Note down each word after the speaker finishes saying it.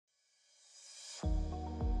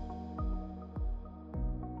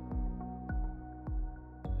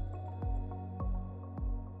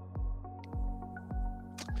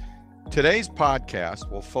Today's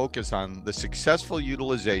podcast will focus on the successful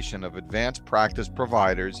utilization of advanced practice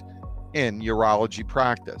providers in urology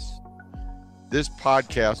practice. This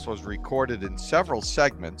podcast was recorded in several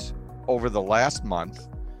segments over the last month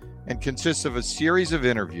and consists of a series of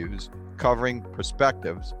interviews covering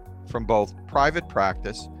perspectives from both private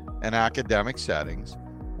practice and academic settings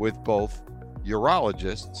with both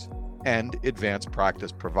urologists and advanced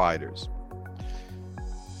practice providers.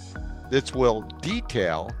 This will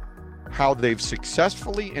detail how they've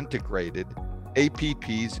successfully integrated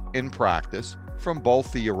APPs in practice from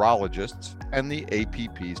both the urologist's and the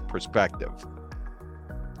APP's perspective.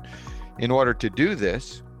 In order to do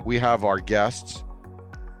this, we have our guests,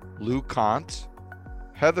 Lou Kontz,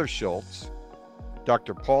 Heather Schultz,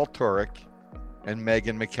 Dr. Paul Turek, and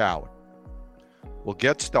Megan McCallum. We'll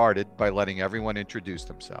get started by letting everyone introduce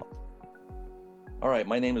themselves. All right,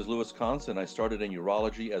 my name is Louis Kontz, and I started in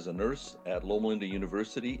urology as a nurse at Loma Linda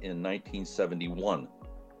University in 1971.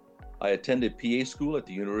 I attended PA school at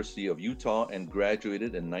the University of Utah and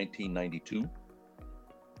graduated in 1992.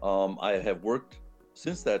 I have worked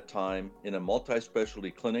since that time in a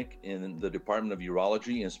multi-specialty clinic in the Department of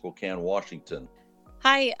Urology in Spokane, Washington.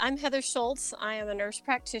 Hi, I'm Heather Schultz. I am a nurse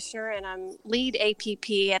practitioner and I'm lead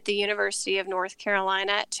APP at the University of North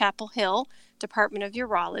Carolina at Chapel Hill, Department of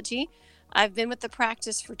Urology. I've been with the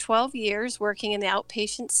practice for 12 years, working in the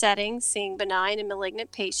outpatient setting, seeing benign and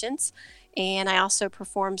malignant patients, and I also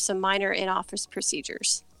perform some minor in-office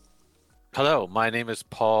procedures. Hello, my name is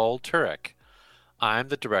Paul Turek. I'm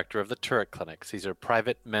the director of the Turek Clinics. These are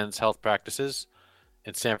private men's health practices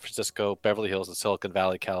in San Francisco, Beverly Hills, and Silicon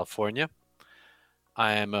Valley, California.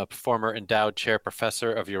 I am a former endowed chair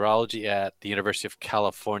professor of urology at the University of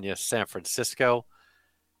California, San Francisco,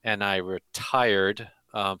 and I retired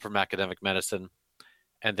from academic medicine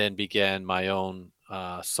and then began my own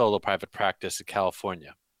solo private practice in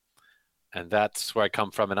California. And that's where I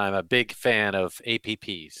come from, and I'm a big fan of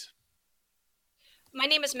APPs. My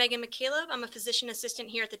name is Megan McCallum. I'm a physician assistant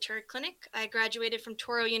here at the Turek Clinic. I graduated from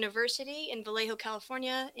Touro University in Vallejo,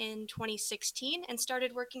 California in 2016 and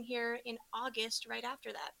started working here in August right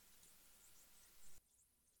after that.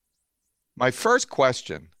 My first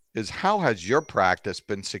question is, how has your practice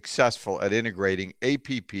been successful at integrating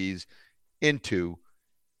APPs into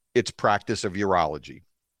its practice of urology?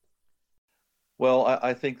 Well,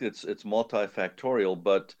 I think it's multifactorial,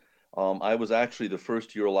 but I was actually the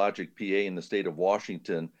first urologic PA in the state of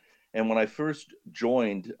Washington. And when I first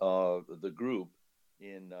joined the group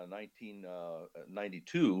in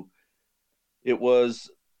 1992, I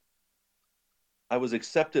was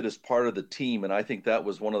accepted as part of the team. And I think that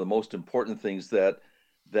was one of the most important things, that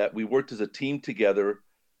we worked as a team together.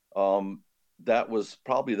 That was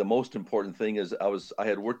probably the most important thing. Is I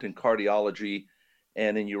had worked in cardiology,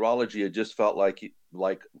 and in urology, it just felt like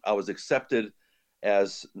I was accepted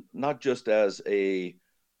as not just as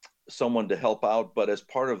someone to help out, but as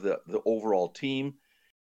part of the overall team.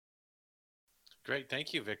 Great.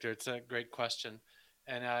 Thank you, Victor. It's a great question.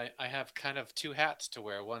 And I have kind of two hats to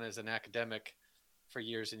wear. One is an academic for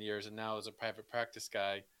years and years, and now as a private practice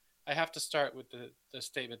guy. I have to start with the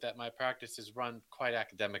statement that my practice is run quite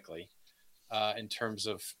academically in terms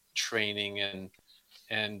of training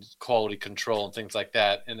and quality control and things like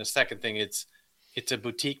that. And the second thing, it's a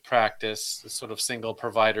boutique practice, a sort of single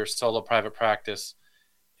provider, solo private practice.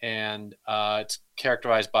 And it's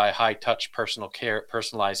characterized by high touch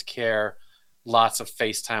personalized care, lots of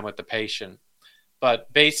face time with the patient.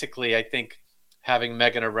 But basically, I think having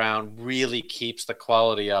Megan around really keeps the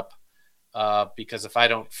quality up. Because if I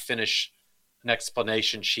don't finish an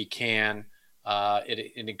explanation, she can.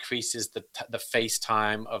 It increases the face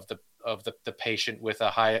time of the patient with a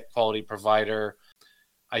high quality provider.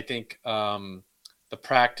 I think the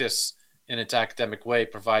practice, in its academic way,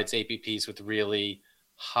 provides APPs with really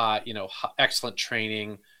high, excellent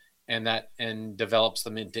training, and develops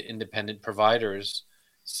them into independent providers.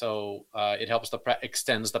 So it helps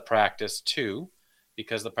extends the practice too,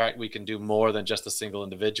 because we can do more than just a single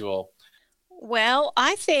individual. Well,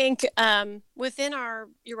 I think within our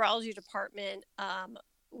urology department,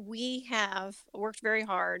 we have worked very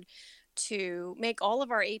hard to make all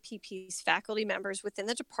of our APPs faculty members within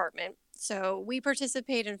the department. So we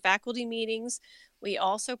participate in faculty meetings. We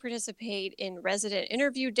also participate in resident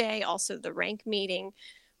interview day, also the rank meeting.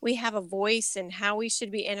 We have a voice in how we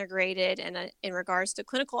should be integrated and in regards to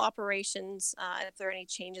clinical operations, if there are any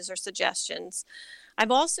changes or suggestions. I've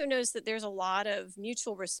also noticed that there's a lot of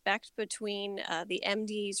mutual respect between the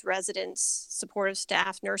MDs, residents, supportive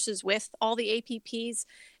staff, nurses with all the APPs,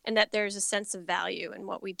 and that there's a sense of value in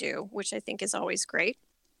what we do, which I think is always great.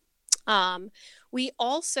 We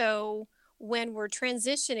also when we're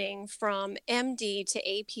transitioning from MD to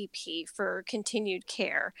APP for continued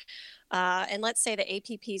care. And let's say the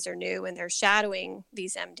APPs are new and they're shadowing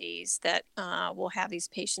these MDs that will have these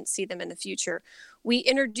patients see them in the future. We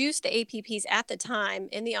introduce the APPs at the time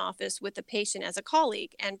in the office with the patient as a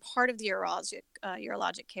colleague and part of the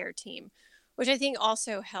urologic care team, which I think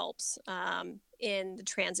also helps in the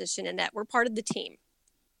transition in that we're part of the team.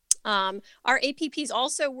 Our APPs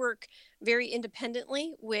also work very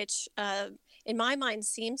independently, which in my mind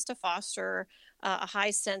seems to foster a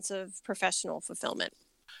high sense of professional fulfillment.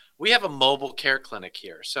 We have a mobile care clinic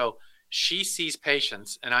here. So she sees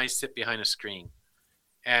patients and I sit behind a screen.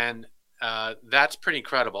 And that's pretty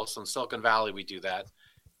incredible. So in Silicon Valley, we do that.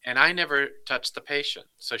 And I never touch the patient.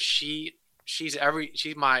 So she's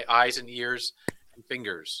my eyes and ears and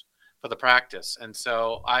fingers for the practice. And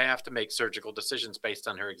so I have to make surgical decisions based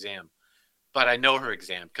on her exam. But I know her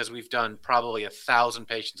exam because we've done probably 1,000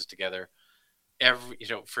 patients together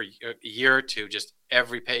for a year or two, just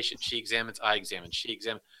every patient she examines, I examine, she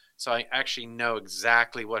examines. So I actually know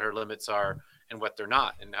exactly what her limits are and what they're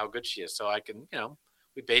not and how good she is. So I can,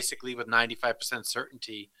 we basically with 95%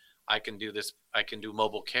 certainty, I can do this. I can do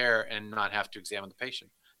mobile care and not have to examine the patient.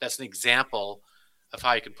 That's an example of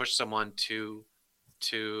how you can push someone to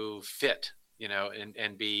fit,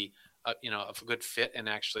 and be, a good fit and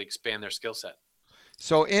actually expand their skill set.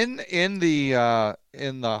 So in the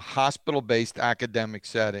hospital-based academic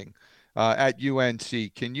setting at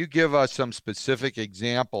UNC, can you give us some specific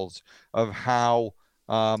examples of how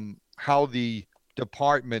the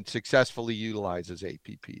department successfully utilizes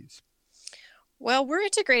APPs? Well, we're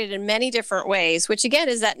integrated in many different ways, which again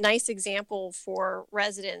is that nice example for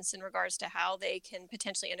residents in regards to how they can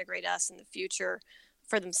potentially integrate us in the future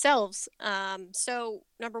for themselves. So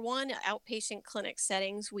number one, outpatient clinic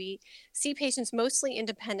settings. We see patients mostly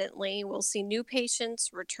independently. We'll see new patients,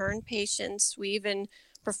 return patients. We even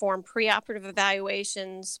perform preoperative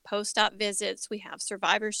evaluations, post-op visits. We have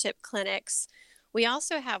survivorship clinics. We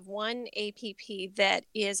also have one APP that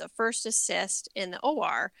is a first assist in the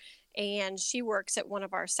OR, and she works at one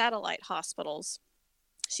of our satellite hospitals.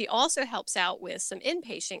 She also helps out with some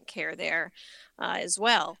inpatient care there as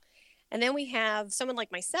well. And then we have someone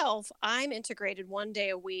like myself. I'm integrated 1 day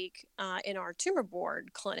a week in our tumor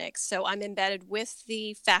board clinics. So I'm embedded with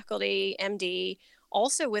the faculty, MD,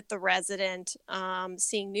 also with the resident,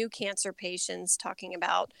 seeing new cancer patients, talking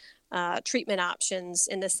about treatment options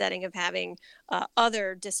in the setting of having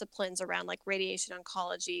other disciplines around like radiation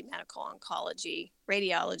oncology, medical oncology,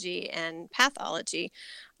 radiology, and pathology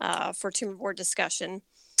for tumor board discussion.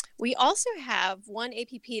 We also have one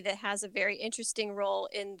APP that has a very interesting role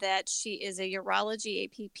in that she is a urology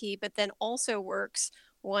APP, but then also works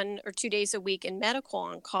 1 or 2 days a week in medical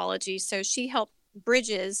oncology. So she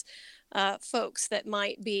bridges folks that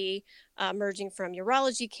might be merging from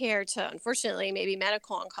urology care to, unfortunately, maybe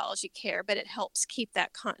medical oncology care, but it helps keep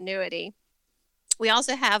that continuity. We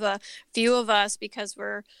also have a few of us, because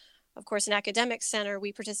we're, of course, an academic center,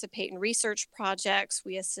 we participate in research projects.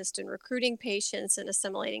 We assist in recruiting patients and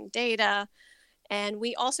assimilating data. And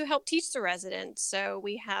we also help teach the residents. So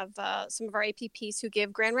we have some of our APPs who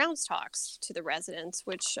give grand rounds talks to the residents,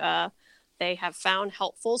 which they have found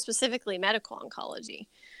helpful, specifically medical oncology.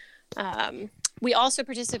 We also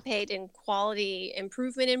participate in quality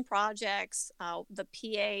improvement in projects.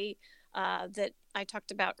 The PA that I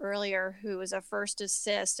talked about earlier, who is a first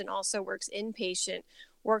assist and also works inpatient,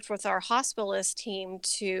 worked with our hospitalist team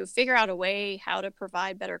to figure out a way how to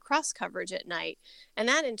provide better cross coverage at night. And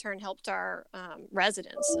that in turn helped our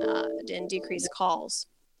residents in decreased calls.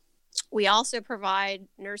 We also provide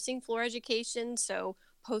nursing floor education, so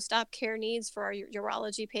post-op care needs for our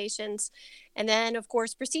urology patients. And then, of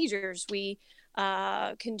course, procedures. We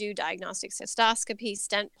can do diagnostic cystoscopy,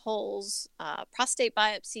 stent pulls, prostate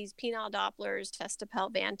biopsies, penile Dopplers,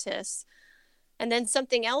 Vestipel, Vantis. And then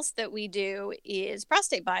something else that we do is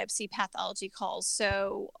prostate biopsy pathology calls.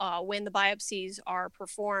 So when the biopsies are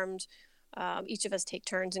performed, each of us take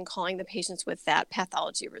turns in calling the patients with that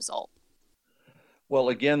pathology result. Well,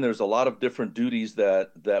 again, there's a lot of different duties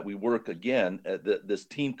that we work. Again, this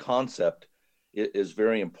team concept is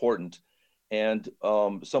very important. And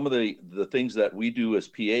some of the things that we do as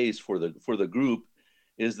PAs for the group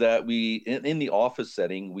is that we, in the office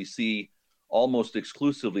setting, we see almost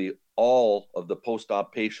exclusively all of the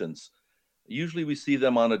post-op patients. Usually we see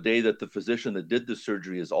them on a day that the physician that did the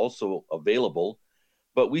surgery is also available,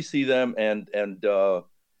 but we see them and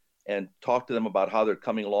talk to them about how they're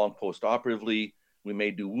coming along post-operatively. We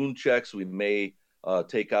may do wound checks. We may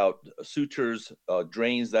take out sutures,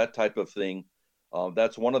 drains, that type of thing.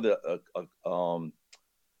 That's one of the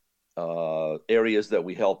areas that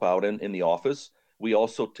we help out in the office. We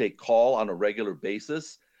also take call on a regular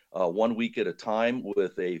basis, 1 week at a time,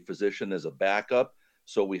 with a physician as a backup.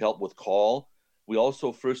 So we help with call. We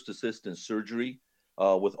also first assist in surgery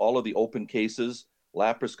with all of the open cases,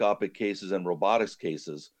 laparoscopic cases, and robotics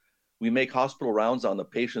cases. We make hospital rounds on the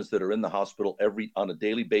patients that are in the hospital on a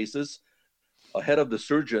daily basis. Ahead of the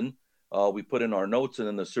surgeon, we put in our notes, and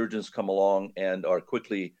then the surgeons come along and are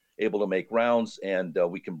quickly able to make rounds, and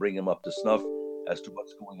we can bring them up to snuff as to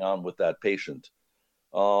what's going on with that patient.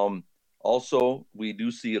 Also, we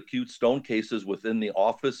do see acute stone cases within the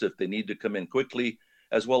office if they need to come in quickly,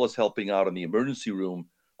 as well as helping out in the emergency room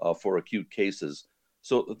for acute cases.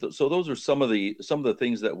 So those are some of the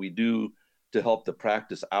things that we do to help the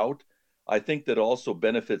practice out. I think that also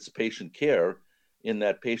benefits patient care in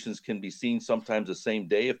that patients can be seen sometimes the same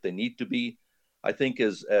day if they need to be. I think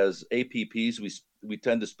as APPs, we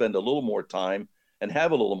tend to spend a little more time and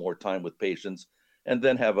have a little more time with patients, and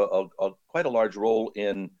then have a quite a large role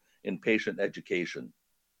in patient education.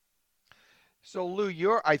 So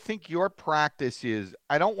Lou, I think your practice is,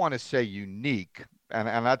 I don't want to say unique, and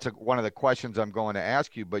that's one of the questions I'm going to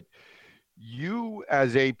ask you, but you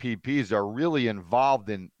as APPs are really involved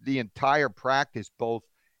in the entire practice, both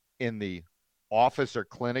in the office or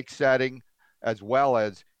clinic setting, as well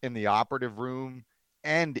as in the operative room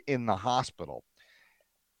and in the hospital.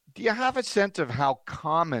 Do you have a sense of how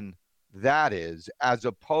common that is, as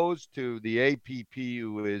opposed to the APP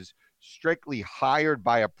who is strictly hired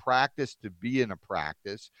by a practice to be in a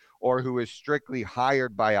practice, or who is strictly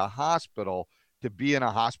hired by a hospital to be in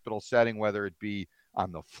a hospital setting, whether it be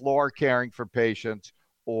on the floor caring for patients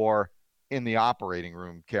or in the operating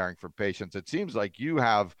room caring for patients? It seems like you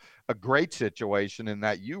have a great situation in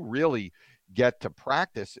that you really get to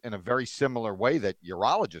practice in a very similar way that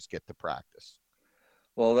urologists get to practice.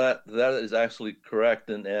 Well, that is absolutely correct,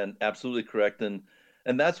 and absolutely correct, and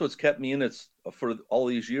that's what's kept me in it for all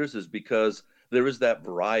these years, is because there is that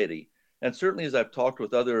variety. And certainly, as I've talked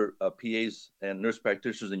with other PAs and nurse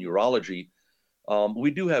practitioners in urology,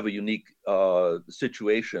 we do have a unique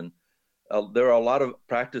situation. There are a lot of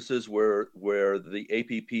practices where the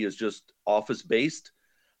APP is just office based.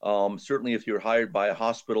 Certainly, if you're hired by a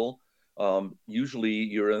hospital, usually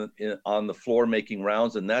you're on the floor making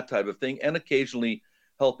rounds and that type of thing, and occasionally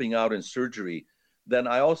helping out in surgery. Then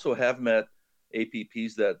I also have met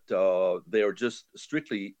APPs that they are just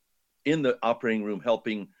strictly in the operating room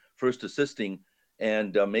helping, first assisting,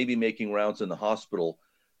 and maybe making rounds in the hospital.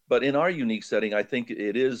 But in our unique setting, I think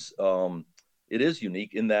it is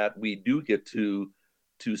unique in that we do get to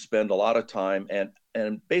spend a lot of time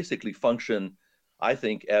and basically function, I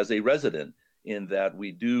think, as a resident, in that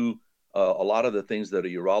we do a lot of the things that a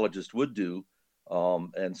urologist would do.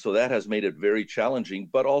 And so that has made it very challenging,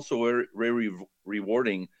 but also very, very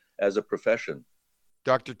rewarding as a profession.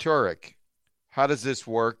 Dr. Turek, how does this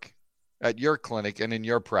work at your clinic and in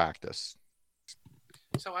your practice?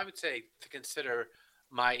 So I would say to consider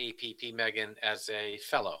my APP, Megan, as a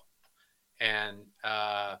fellow. And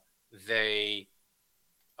they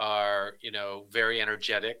are, very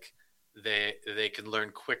energetic. They can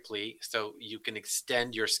learn quickly. So you can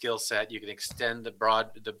extend your skill set. You can extend the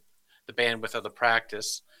bandwidth of the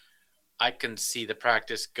practice. I can see the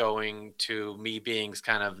practice going to me being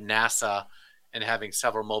kind of NASA and having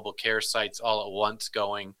several mobile care sites all at once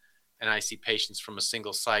going, and I see patients from a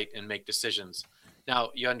single site and make decisions.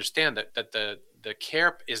 Now, you understand that the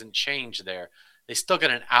care isn't changed there. They still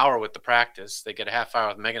get an hour with the practice. They get a half hour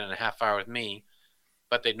with Megan and a half hour with me,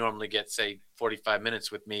 but they normally get, say, 45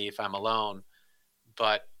 minutes with me if I'm alone.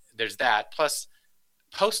 But there's that. Plus,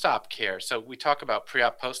 post-op care. So we talk about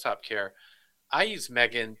pre-op, post-op care. I use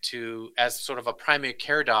Megan as sort of a primary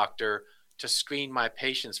care doctor to screen my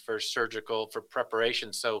patients for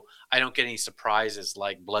preparation, so I don't get any surprises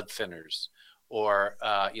like blood thinners or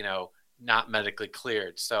not medically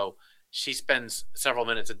cleared. So she spends several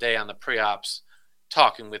minutes a day on the pre-ops,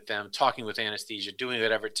 talking with them, talking with anesthesia, doing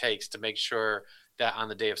whatever it takes to make sure that on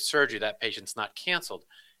the day of surgery that patient's not canceled.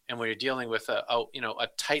 And when you're dealing with a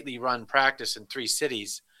tightly run practice in 3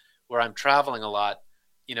 cities where I'm traveling a lot,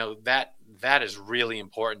 that is really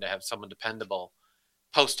important to have someone dependable.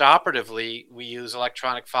 Post-operatively, we use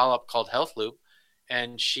electronic follow-up called Health Loop,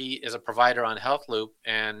 and she is a provider on Health Loop,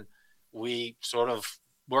 and we sort of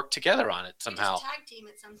work together on it somehow. We just tag team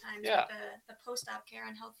it sometimes. Yeah. With the post-op care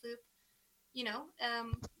on Health Loop.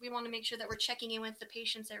 We want to make sure that we're checking in with the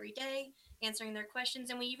patients every day, answering their questions,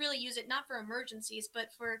 and we really use it not for emergencies, but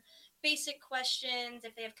for basic questions.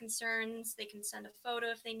 If they have concerns, they can send a photo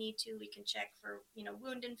if they need to. We can check for,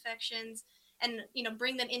 wound infections, and,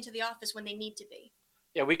 bring them into the office when they need to be.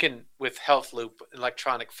 Yeah, we can, with Health Loop,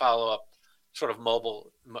 electronic follow-up, sort of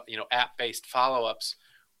mobile, app-based follow-ups,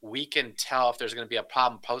 we can tell if there's going to be a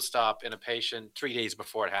problem post-op in a patient 3 days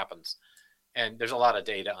before it happens. And there's a lot of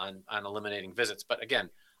data on eliminating visits. But again,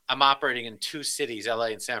 I'm operating in 2 cities, LA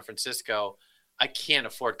and San Francisco. I can't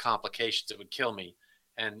afford complications. It would kill me.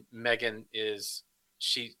 And Megan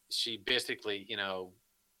she basically,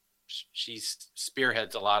 she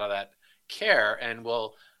spearheads a lot of that care and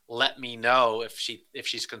will let me know if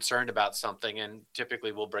she's concerned about something, and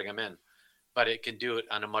typically we'll bring them in, but it can do it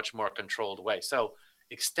on a much more controlled way. So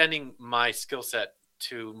extending my skill set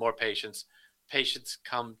to more patients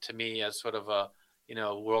come to me as sort of a,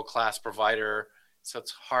 world-class provider. So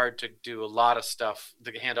it's hard to do a lot of stuff,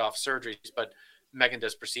 the handoff surgeries, but Megan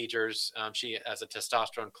does procedures. She has a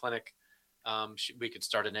testosterone clinic. We could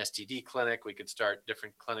start an STD clinic. We could start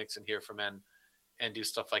different clinics in here for men and do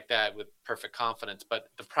stuff like that with perfect confidence. But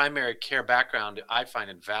the primary care background, I find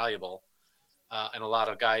invaluable. And a lot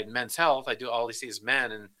of guy in men's health, I do all these these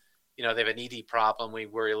men, and they have an ED problem. We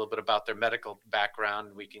worry a little bit about their medical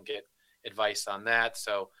background. We can get advice on that.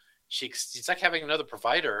 So it's like having another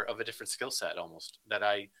provider of a different skill set almost that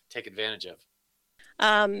I take advantage of.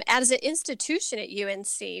 As an institution at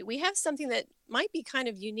UNC, we have something that might be kind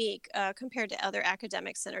of unique compared to other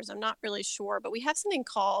academic centers. I'm not really sure, but we have something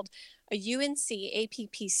called a UNC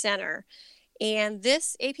APP Center. And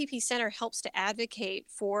this APP Center helps to advocate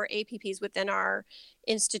for APPs within our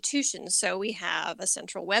institution. So we have a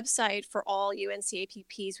central website for all UNC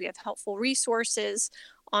APPs. We have helpful resources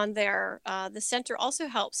on there. The center also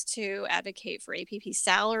helps to advocate for APP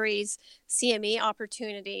salaries, CME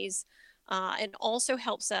opportunities, and also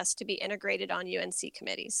helps us to be integrated on UNC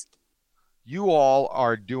committees. You all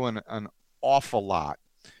are doing an awful lot.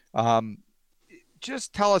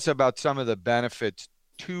 Just tell us about some of the benefits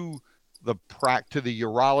to the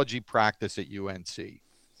urology practice at UNC.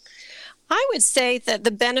 I would say that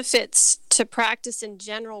the benefits to practice in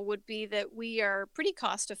general would be that we are pretty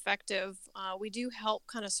cost effective. We do help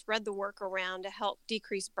kind of spread the work around to help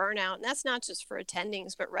decrease burnout. And that's not just for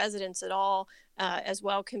attendings, but residents at all as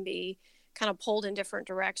well can be kind of pulled in different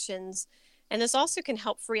directions. And this also can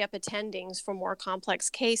help free up attendings for more complex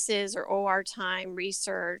cases or OR time,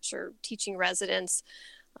 research, or teaching residents.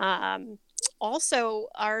 Also,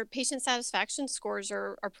 our patient satisfaction scores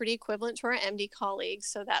are pretty equivalent to our MD colleagues,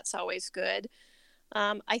 so that's always good.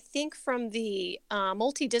 I think from the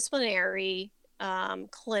multidisciplinary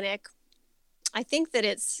clinic, I think that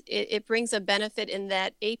it brings a benefit in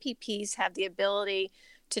that APPs have the ability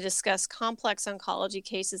to discuss complex oncology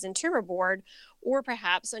cases in tumor board, or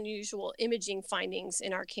perhaps unusual imaging findings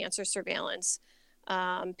in our cancer surveillance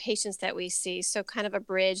patients that we see. So kind of a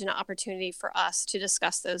bridge and an opportunity for us to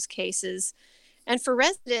discuss those cases. And for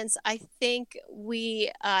residents, I think we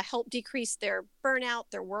help decrease their burnout,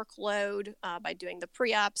 their workload by doing the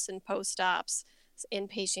pre-ops and post-ops,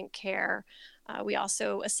 inpatient care. We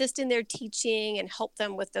also assist in their teaching and help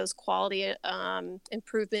them with those quality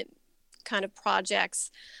improvement kind of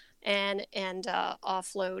projects and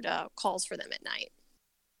offload calls for them at night.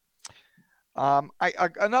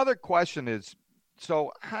 Another question is,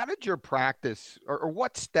 so how did your practice, or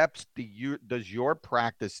what steps does your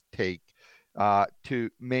practice take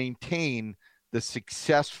to maintain the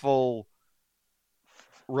successful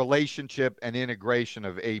relationship and integration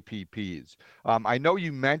of APPs? I know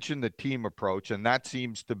you mentioned the team approach, and that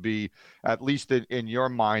seems to be, at least in your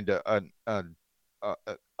mind, a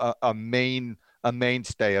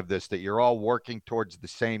mainstay of this, that you're all working towards the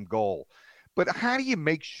same goal. But how do you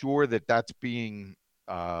make sure that that's being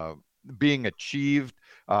achieved?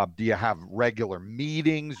 Do you have regular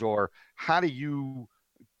meetings, or how do you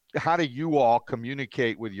all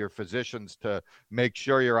communicate with your physicians to make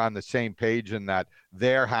sure you're on the same page and that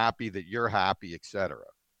they're happy, that you're happy, et cetera?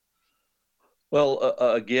 Well,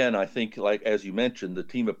 again, I think, like as you mentioned, the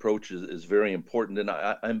team approach is very important, and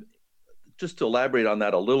I'm just to elaborate on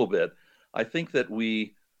that a little bit. I think that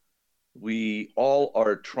we all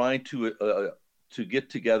are trying to get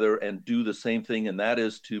together and do the same thing, and that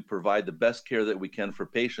is to provide the best care that we can for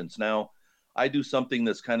patients. Now, I do something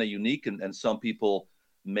that's kind of unique, and some people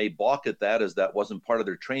may balk at that, as that wasn't part of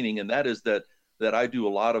their training, and that is that I do a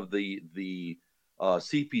lot of the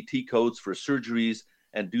CPT codes for surgeries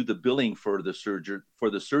and do the billing for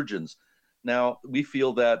the surgeons. Now, we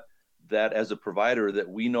feel that as a provider, that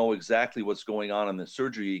we know exactly what's going on in the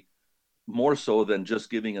surgery, more so than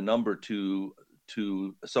just giving a number to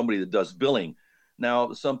somebody that does billing.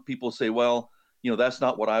 Now, some people say, well, that's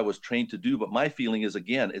not what I was trained to do. But my feeling is,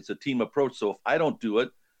 again, it's a team approach. So if I don't do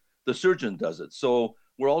it, the surgeon does it. So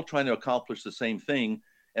we're all trying to accomplish the same thing.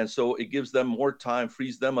 And so it gives them more time,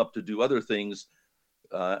 frees them up to do other things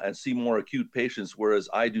and see more acute patients, whereas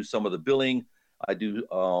I do some of the billing, I do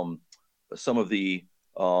some of the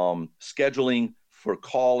scheduling for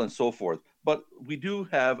call and so forth. But we do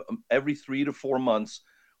have every 3 to 4 months,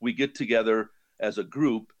 we get together as a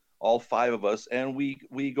group, all 5 of us, and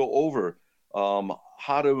we go over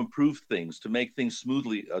how to improve things, to make things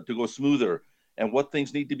smoothly, to go smoother, and what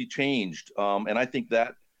things need to be changed. And I think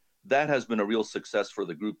that has been a real success for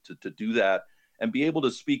the group to do that and be able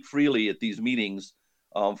to speak freely at these meetings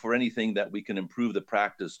for anything that we can improve the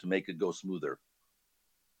practice to make it go smoother.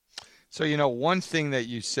 So, one thing that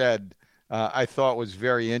you said I thought was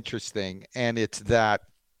very interesting, and it's that,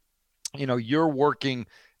 you're working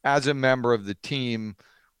as a member of the team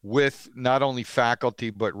with not only faculty,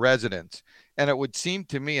 but residents. And it would seem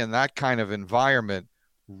to me in that kind of environment,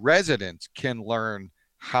 residents can learn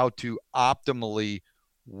how to optimally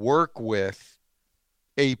work with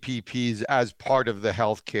APPs as part of the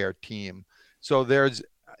healthcare team. So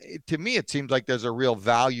to me, it seems like there's a real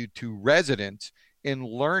value to residents in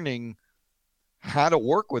learning how to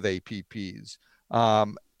work with APPs.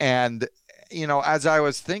 And, as I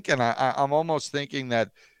was thinking, I'm almost thinking that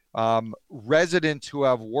residents who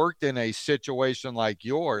have worked in a situation like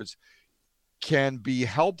yours can be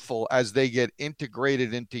helpful as they get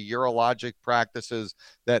integrated into urologic practices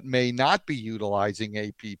that may not be utilizing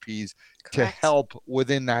APPs. Correct. To help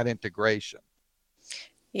within that integration.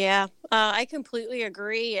 Yeah, I completely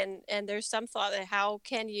agree. And there's some thought that how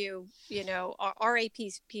can are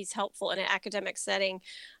APPs helpful in an academic setting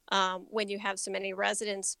when you have so many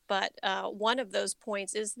residents? But one of those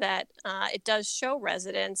points is that it does show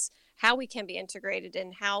residents how we can be integrated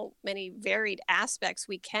and how many varied aspects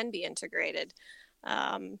we can be integrated.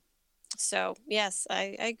 So yes,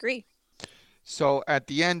 I agree. So at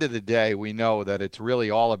the end of the day, we know that it's really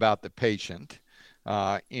all about the patient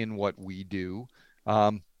in what we do.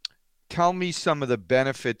 Tell me some of the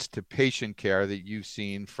benefits to patient care that you've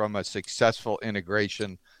seen from a successful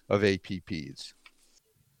integration of APPs.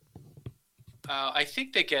 I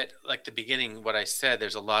think they get, like the beginning, what I said,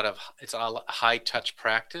 it's a high touch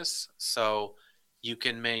practice. So you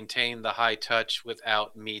can maintain the high touch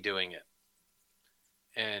without me doing it.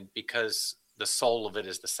 And because the soul of it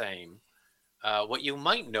is the same, what you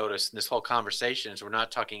might notice in this whole conversation is we're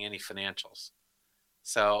not talking any financials.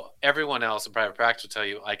 So everyone else in private practice will tell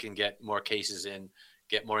you, I can get more cases in,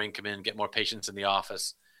 get more income in, get more patients in the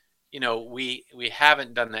office. We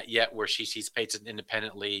haven't done that yet, where she sees patients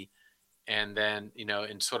independently and then,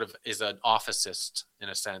 and sort of is an officist in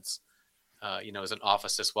a sense, as an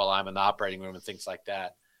officist while I'm in the operating room and things like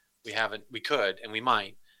that. We could, and we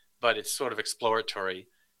might, but it's sort of exploratory.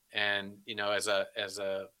 And, as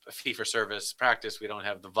a fee for service practice, we don't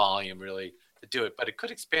have the volume really to do it, but it could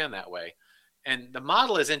expand that way. And the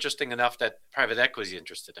model is interesting enough that private equity is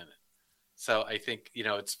interested in it. So I think,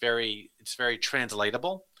 it's very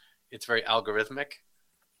translatable. It's very algorithmic.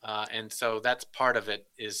 And so that's part of it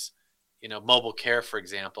is, mobile care, for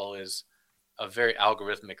example, is a very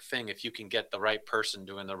algorithmic thing. If you can get the right person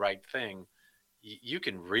doing the right thing, you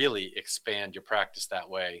can really expand your practice that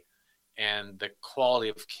way. And the quality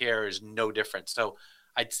of care is no different. So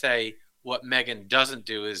I'd say what Megan doesn't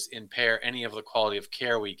do is impair any of the quality of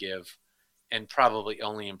care we give, and probably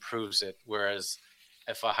only improves it. Whereas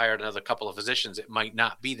if I hired another couple of physicians, it might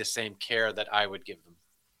not be the same care that I would give them.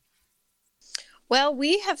 Well,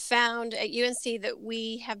 we have found at UNC that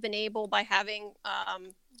we have been able, by having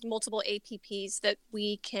multiple APPs, that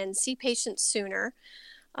we can see patients sooner,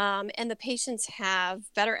 and the patients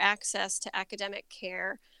have better access to academic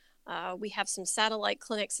care. We have some satellite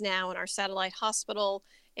clinics now in our satellite hospital,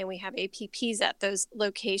 and we have APPs at those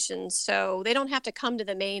locations. So they don't have to come to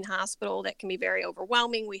the main hospital. That can be very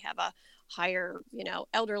overwhelming. We have a higher,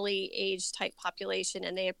 elderly age type population,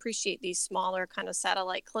 and they appreciate these smaller kind of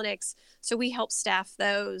satellite clinics. So we help staff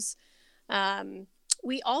those.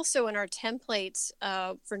 We also, in our templates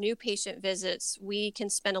for new patient visits, we can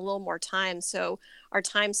spend a little more time. So our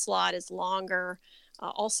time slot is longer.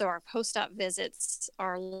 Also, our post-op visits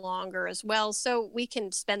are longer as well. So we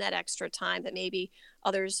can spend that extra time that maybe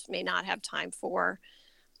others may not have time for.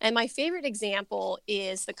 And my favorite example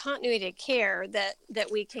is the continuity of care that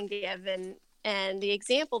we can give. And the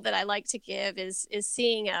example that I like to give is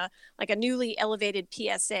seeing a newly elevated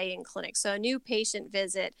PSA in clinic. So a new patient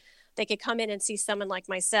visit, they could come in and see someone like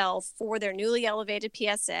myself for their newly elevated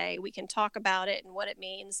PSA. We can talk about it and what it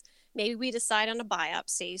means. Maybe we decide on a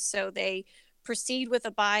biopsy. So they proceed with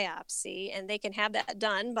a biopsy, and they can have that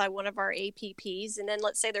done by one of our APPs. And then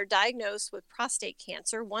let's say they're diagnosed with prostate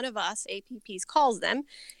cancer. One of us APPs calls them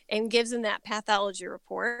and gives them that pathology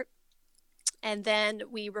report. And then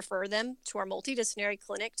we refer them to our multidisciplinary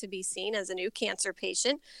clinic to be seen as a new cancer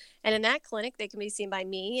patient. And in that clinic, they can be seen by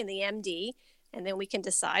me and the MD. And then we can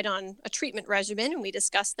decide on a treatment regimen, and we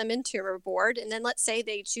discuss them in tumor board. And then let's say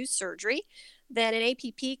they choose surgery. Then an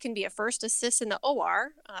APP can be a first assist in the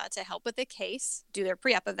OR to help with the case, do their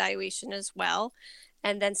pre-op evaluation as well.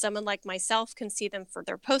 And then someone like myself can see them for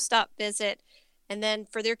their post-op visit and then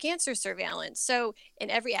for their cancer surveillance. So in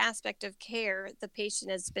every aspect of care, the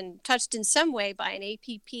patient has been touched in some way by an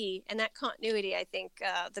APP, and that continuity, I think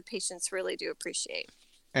the patients really do appreciate.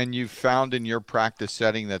 And you found in your practice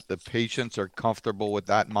setting that the patients are comfortable with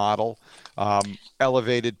that model,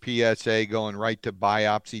 elevated PSA going right to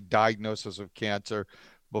biopsy, diagnosis of cancer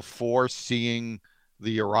before seeing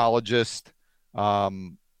the urologist,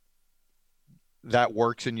 that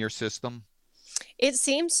works in your system? It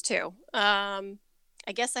seems to.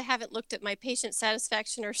 I guess I haven't looked at my patient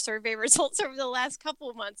satisfaction or survey results over the last couple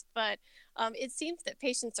of months, but it seems that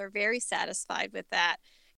patients are very satisfied with that.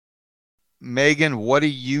 Megan, what do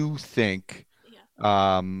you think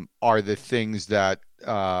are the things that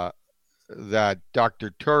that Dr.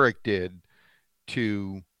 Turek did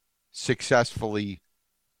to successfully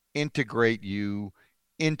integrate you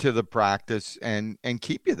into the practice and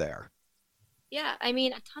keep you there? Yeah, I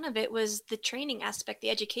mean, a ton of it was the training aspect, the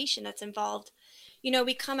education that's involved. You know,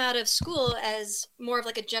 we come out of school as more of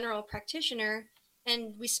like a general practitioner,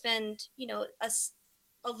 and we spend, you know,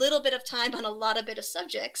 a little bit of time on a lot of bit of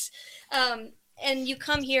subjects. And you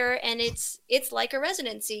come here and it's like a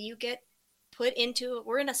residency. You get put into,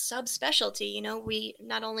 we're in a subspecialty, you know, we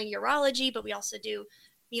not only urology, but we also do,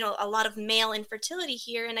 you know, a lot of male infertility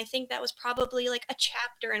here. And I think that was probably like a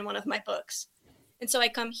chapter in one of my books. And so I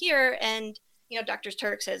come here and, you know, Dr.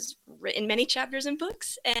 Turek has written many chapters in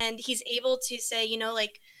books, and he's able to say, you know,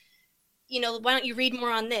 like, you know, why don't you read more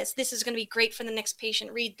on this? This is going to be great for the next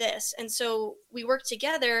patient. Read this. And so we work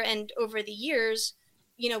together, and over the years,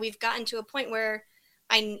 you know, we've gotten to a point where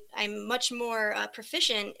I'm much more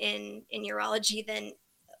proficient in urology than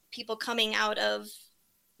people coming out of,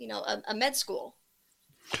 you know, a med school.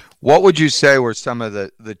 What would you say were some of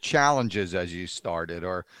the challenges as you started,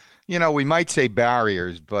 or, you know, we might say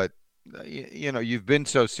barriers, but you know, you've been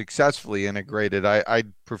so successfully integrated.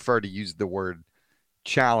 I'd prefer to use the word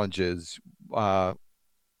challenges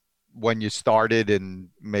when you started and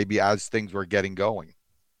maybe as things were getting going.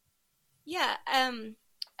 Yeah,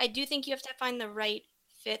 I do think you have to find the right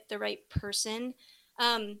fit, the right person.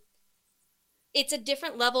 It's a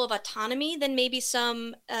different level of autonomy than maybe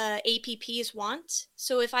some APPs want.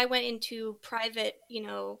 So if I went into private, you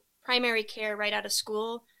know, primary care right out of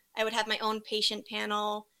school, I would have my own patient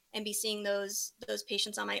panel and be seeing those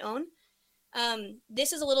patients on my own.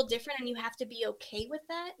 This is a little different, and you have to be okay with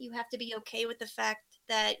that. You have to be okay with the fact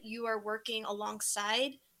that you are working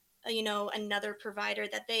alongside, you know, another provider.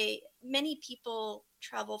 That many people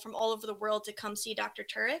travel from all over the world to come see Dr.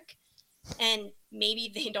 Turek, and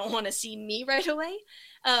maybe they don't want to see me right away.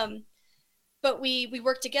 But we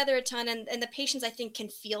work together a ton, and the patients, I think, can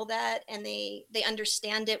feel that, and they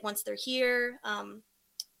understand it once they're here.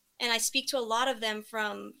 And I speak to a lot of them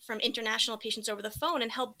from international patients over the phone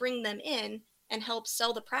and help bring them in and help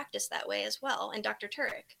sell the practice that way as well. And Dr.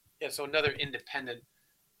 Turek. Yeah, so another independent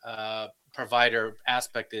provider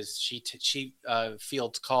aspect is she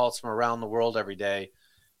fields calls from around the world every day,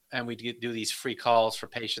 and we do these free calls for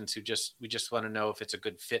patients who we just want to know if it's a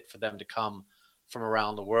good fit for them to come from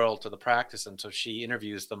around the world to the practice. And so she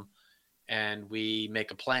interviews them, and we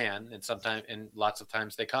make a plan, and lots of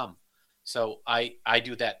times they come. So I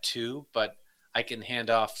do that too, but I can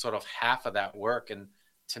hand off sort of half of that work. And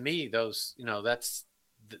to me, those, you know, that's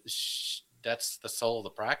the soul of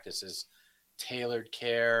the practice, is tailored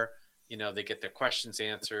care. You know, they get their questions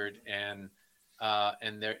answered, and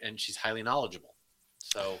she's highly knowledgeable.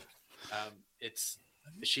 So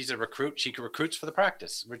she's a recruit. She recruits for the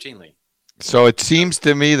practice routinely. So it seems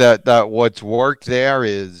to me that what's worked there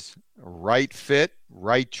is right fit,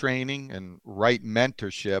 right training, and right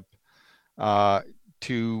mentorship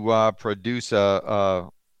to produce a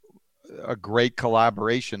great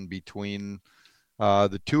collaboration between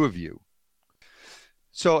the two of you.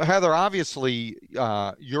 So Heather, obviously,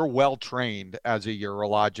 you're well trained as a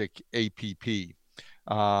urologic APP.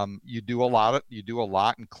 You do a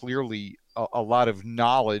lot, and clearly a lot of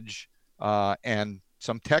knowledge and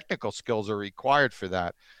some technical skills are required for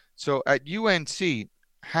that. So at UNC,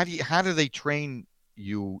 how do they train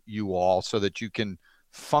you all so that you can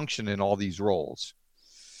function in all these roles?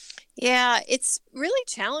 Yeah, it's really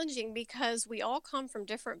challenging because we all come from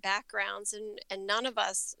different backgrounds, and none of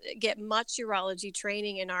us get much urology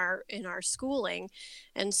training in our schooling.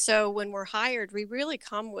 And so when we're hired, we really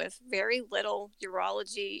come with very little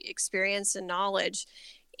urology experience and knowledge.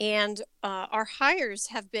 And our hires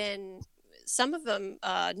have been, some of them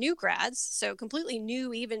new grads, so completely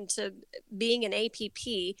new even to being an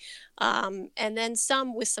APP, and then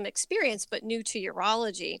some with some experience but new to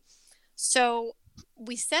urology. So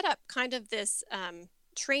we set up kind of this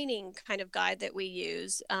training kind of guide that we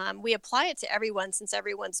use. We apply it to everyone since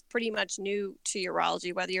everyone's pretty much new to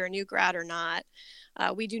urology, whether you're a new grad or not.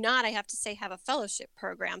 We do not, I have to say, have a fellowship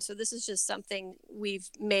program. So this is just something we've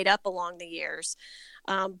made up along the years.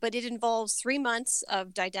 But it involves 3 months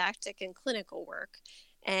of didactic and clinical work.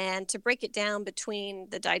 And to break it down between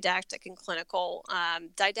the didactic and clinical,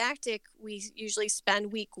 didactic, we usually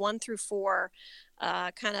spend week 1 through 4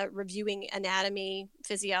 kind of reviewing anatomy,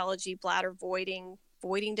 physiology, bladder voiding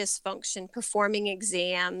dysfunction, performing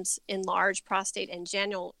exams, enlarged prostate, and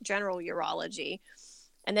general urology.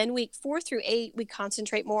 And then week 4 through 8, we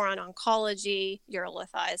concentrate more on oncology,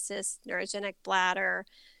 urolithiasis, neurogenic bladder.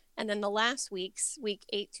 And then the last weeks, week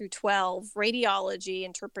 8 through 12, radiology,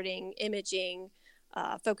 interpreting imaging,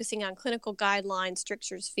 focusing on clinical guidelines,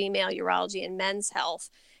 strictures, female urology, and men's health.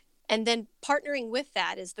 And then partnering with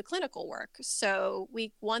that is the clinical work. So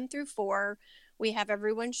week 1 through 4, we have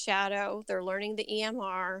everyone shadow. They're learning the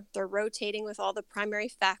EMR. They're rotating with all the primary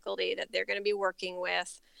faculty that they're going to be working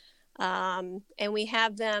with. And we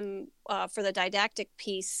have them for the didactic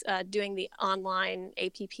piece doing the online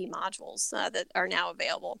APP modules that are now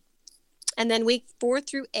available. And then week 4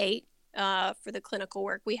 through 8, for the clinical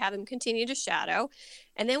work, we have them continue to shadow.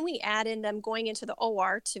 And then we add in them going into the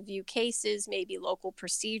OR to view cases, maybe local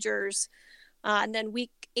procedures. And then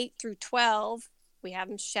week 8 through 12, we have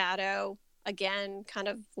them shadow, again, kind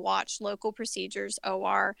of watch local procedures,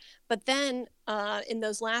 OR. But then in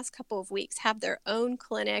those last couple of weeks, have their own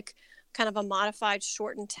clinic, kind of a modified,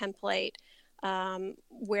 shortened template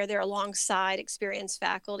where they're alongside experienced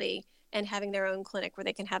faculty and having their own clinic where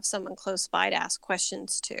they can have someone close by to ask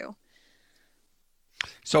questions to.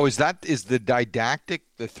 So is the didactic,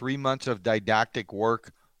 the 3 months of didactic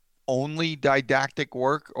work, only didactic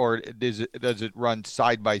work, or does it run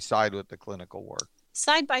side by side with the clinical work?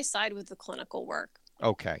 Side by side with the clinical work.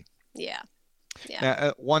 Okay. Yeah.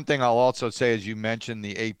 Now, one thing I'll also say is you mentioned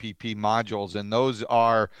the APP modules, and those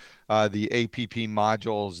are the APP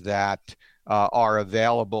modules that are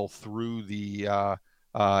available through the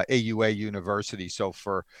AUA University. So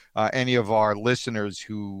for any of our listeners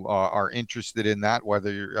who are interested in that,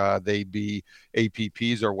 whether they be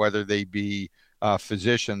APPs or whether they be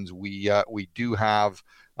physicians, we do have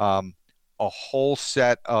a whole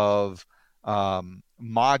set of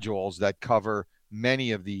modules that cover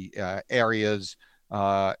many of the areas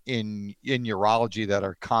in urology that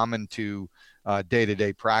are common to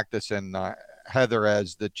day-to-day practice. And Heather,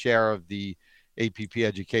 as the chair of the APP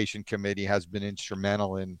Education Committee, has been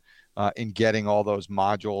instrumental in getting all those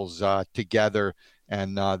modules together,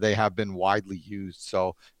 and they have been widely used.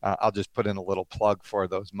 So I'll just put in a little plug for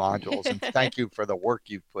those modules, and thank you for the work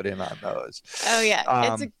you've put in on those. Oh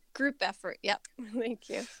yeah, it's a group effort. Yep, thank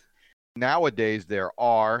you. Nowadays, there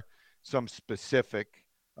are some specific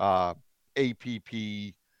APP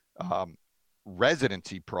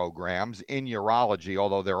residency programs in urology,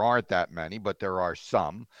 although there aren't that many, but there are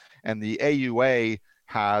some. And the AUA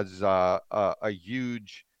has a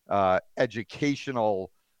huge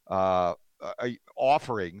educational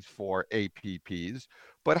offerings for APPs.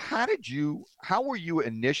 But how were you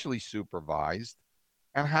initially supervised,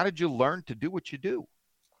 and how did you learn to do what you do?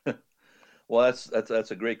 Well,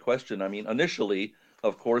 that's a great question. I mean, initially,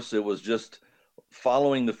 of course, it was just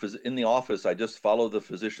following in the office. I just followed the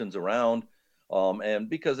physicians around, and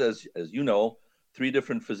because as you know, 3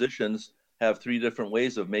 different physicians have 3 different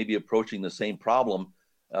ways of maybe approaching the same problem.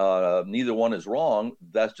 Neither one is wrong.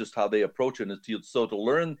 That's just how they approach it. So to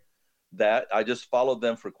learn that, I just followed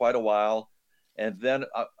them for quite a while, and then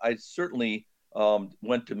I certainly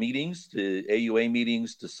went to meetings, to AUA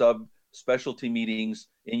meetings, to subspecialty meetings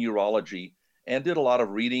in urology, and did a lot of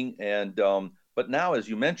reading. And but now, as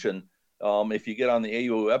you mentioned, if you get on the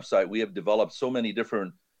AUA website, we have developed so many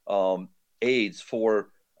different aids for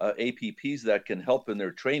APPs that can help in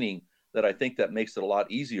their training that I think that makes it a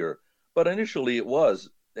lot easier. But initially it was,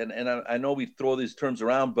 and I know we throw these terms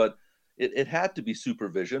around, but it had to be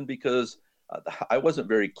supervision because I wasn't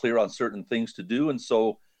very clear on certain things to do. And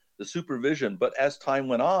so the supervision, but as time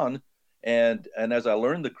went on and as I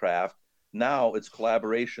learned the craft, now it's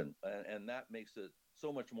collaboration, and that makes it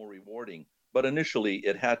so much more rewarding. But initially,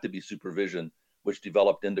 it had to be supervision which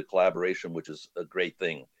developed into collaboration, which is a great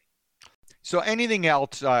thing. So anything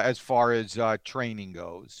else as far as training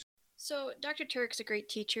goes? So Dr. Turk's a great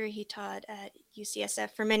teacher. He taught at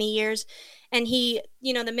UCSF for many years. And he,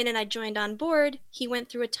 the minute I joined on board, he went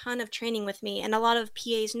through a ton of training with me. And a lot of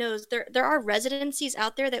PAs knows there are residencies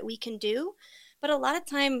out there that we can do, but a lot of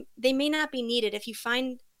time they may not be needed. If you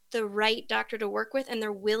find the right doctor to work with and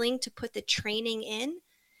they're willing to put the training in,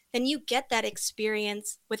 then you get that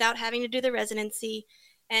experience without having to do the residency.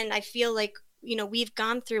 And I feel like, we've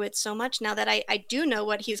gone through it so much now that I do know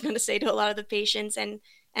what he's going to say to a lot of the patients and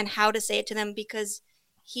how to say it to them, because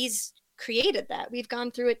he's created that. We've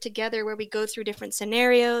gone through it together where we go through different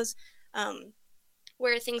scenarios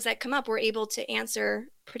where things that come up, we're able to answer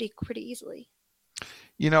pretty easily.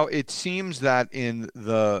 It seems that in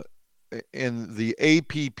the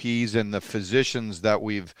APPs and the physicians that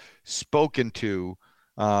we've spoken to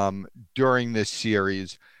during this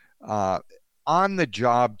series,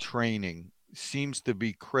 on-the-job training seems to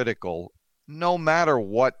be critical, no matter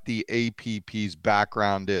what the APP's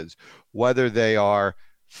background is, whether they are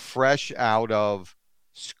fresh out of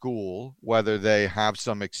school, whether they have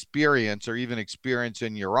some experience or even experience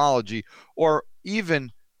in urology, or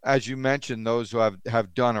even, as you mentioned, those who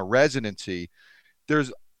have done a residency.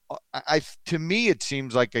 To me, it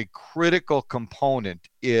seems like a critical component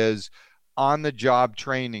is on-the-job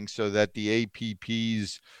training so that the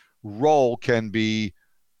APP's role can be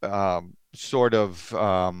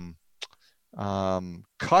customized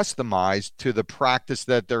to the practice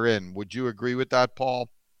that they're in. Would you agree with that, Paul?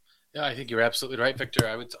 Yeah, I think you're absolutely right, Victor.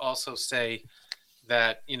 I would also say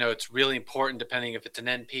that, it's really important, depending if it's an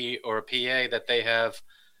NP or a PA, that they have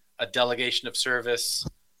a delegation of service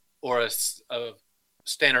or a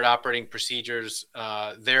standard operating procedures.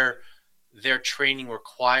 Their training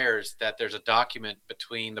requires that there's a document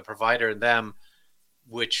between the provider and them,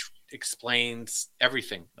 which explains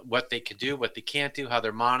everything, what they can do, what they can't do, how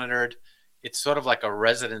they're monitored. It's sort of like a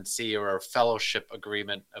residency or a fellowship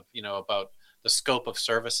agreement of, about the scope of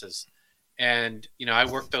services. And, I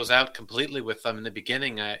work those out completely with them in the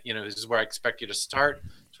beginning. This is where I expect you to start.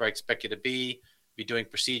 It's where I expect you to be doing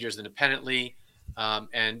procedures independently. And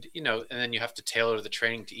then you have to tailor the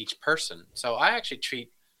training to each person. So I actually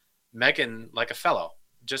treat Megan like a fellow.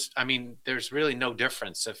 There's really no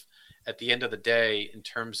difference if at the end of the day, in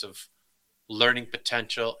terms of learning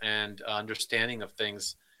potential and understanding of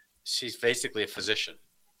things, she's basically a physician.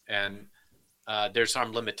 And there's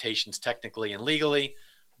some limitations technically and legally,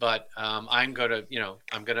 but I'm going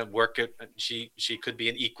to work it. She could be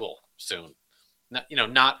an equal soon,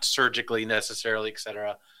 not surgically necessarily, et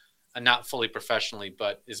cetera, and not fully professionally,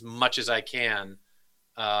 but as much as I can,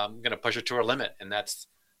 I'm going to push her to her limit. And that's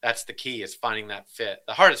the key, is finding that fit.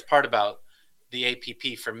 The hardest part about the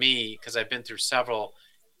APP for me, because I've been through several,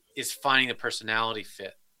 is finding a personality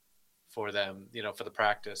fit for them, for the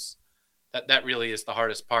practice. That really is the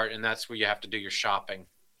hardest part, and that's where you have to do your shopping.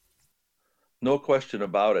 No question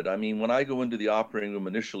about it. When I go into the operating room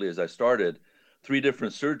initially, as I started, 3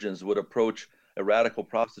 different surgeons would approach a radical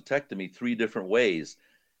prostatectomy 3 different ways.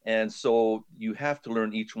 And so you have to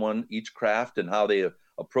learn each craft and how they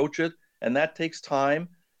approach it. And that takes time.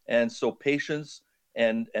 And so patience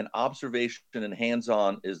and observation and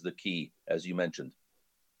hands-on is the key, as you mentioned.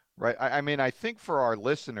 Right. I think for our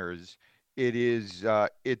listeners,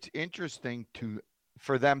 it's interesting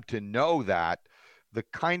for them to know that the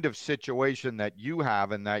kind of situation that you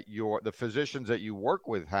have and that the physicians that you work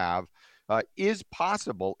with have is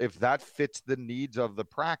possible if that fits the needs of the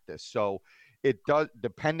practice. So it does,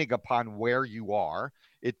 depending upon where you are,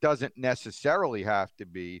 it doesn't necessarily have to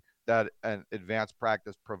be that an advanced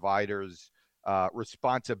practice provider's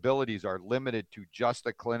responsibilities are limited to just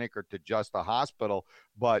a clinic or to just a hospital,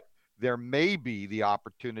 but there may be the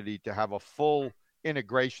opportunity to have a full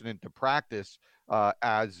integration into practice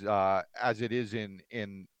as it is in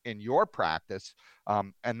your practice,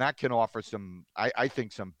 and that can offer I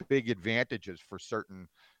think some big advantages for certain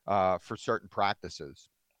practices.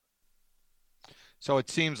 So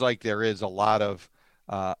it seems like there is a lot of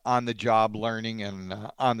on-the-job learning and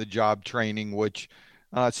on-the-job training, which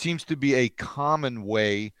seems to be a common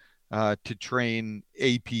way to train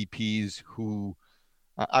APPs who,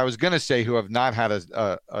 I was going to say, who have not had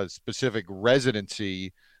a specific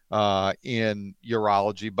residency in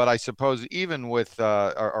urology, but I suppose even with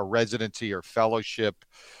a residency or fellowship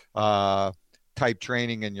type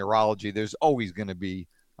training in urology, there's always going to be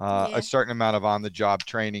a certain amount of on-the-job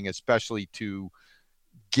training, especially to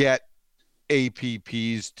get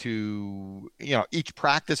APPs to, each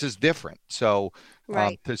practice is different. So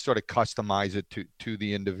Right. To sort of customize it to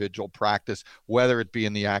the individual practice, whether it be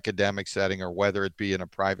in the academic setting or whether it be in a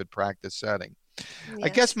private practice setting. I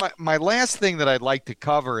guess my last thing that I'd like to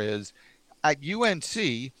cover is at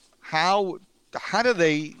UNC, how do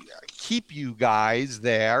they keep you guys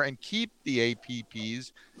there and keep the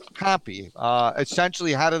APPs happy?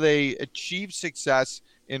 Essentially, how do they achieve success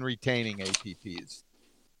in retaining APPs?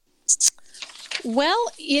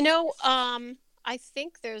 Well, I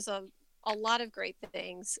think there's a lot of great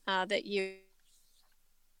things that you.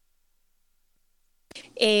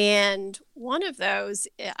 And one of those,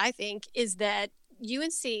 I think, is that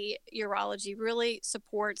UNC Urology really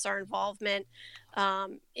supports our involvement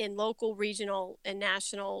in local, regional, and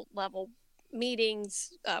national level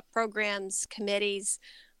meetings, programs, committees.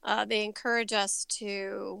 They encourage us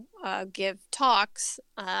to give talks,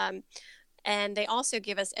 and they also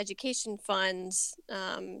give us education funds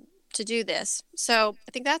to do this. So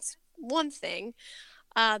I think that's one thing.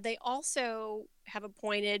 They also have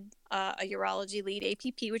appointed a urology lead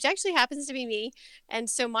APP, which actually happens to be me. And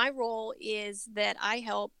so my role is that I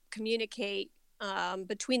help communicate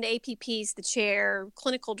between the APPs, the chair,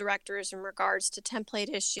 clinical directors in regards to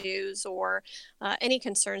template issues or any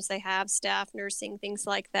concerns they have, staff, nursing, things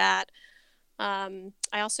like that. I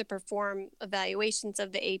also perform evaluations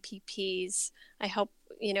of the APPs. I help,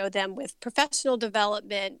 them with professional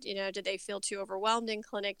development. Do they feel too overwhelmed in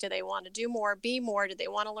clinic? Do they want to do more, be more? Do they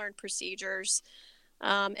want to learn procedures?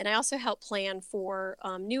 And I also help plan for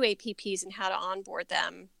new APPs and how to onboard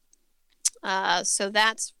them. So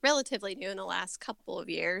that's relatively new in the last couple of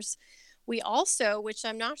years. We also, which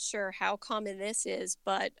I'm not sure how common this is,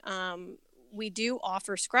 but we do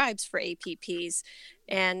offer scribes for APPs.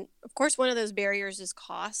 And of course, one of those barriers is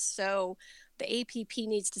cost. So the APP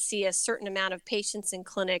needs to see a certain amount of patients in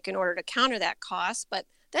clinic in order to counter that cost. But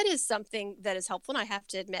that is something that is helpful. And I have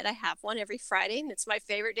to admit, I have one every Friday, and it's my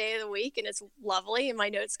favorite day of the week, and it's lovely, and my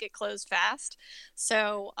notes get closed fast.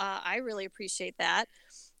 So I really appreciate that.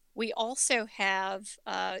 We also have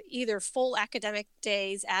either full academic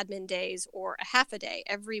days, admin days, or a half a day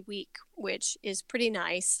every week, which is pretty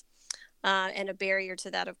nice. And a barrier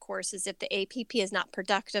to that, of course, is if the APP is not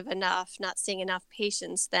productive enough, not seeing enough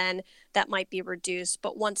patients, then that might be reduced.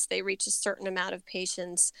 But once they reach a certain amount of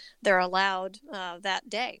patients, they're allowed that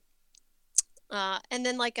day. And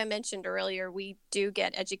then, like I mentioned earlier, we do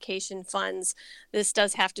get education funds. This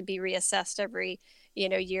does have to be reassessed every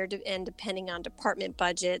year, and depending on department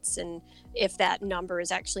budgets and if that number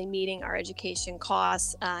is actually meeting our education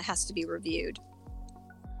costs, has to be reviewed.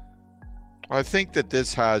 I think that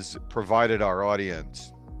this has provided our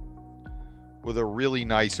audience with a really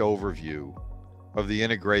nice overview of the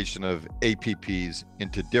integration of APPs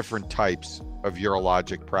into different types of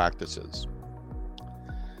urologic practices.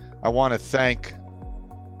 I want to thank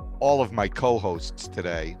all of my co-hosts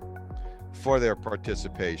today for their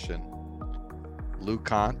participation. Lou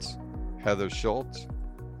Kantz, Heather Schultz,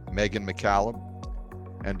 Megan McCallum,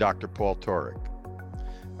 and Dr. Paul Turek.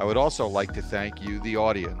 I would also like to thank you, the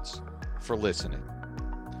audience, for listening.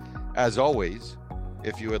 As always,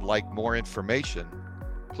 if you would like more information,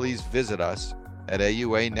 please visit us at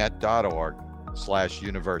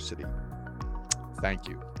auanet.org/university. Thank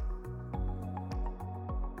you.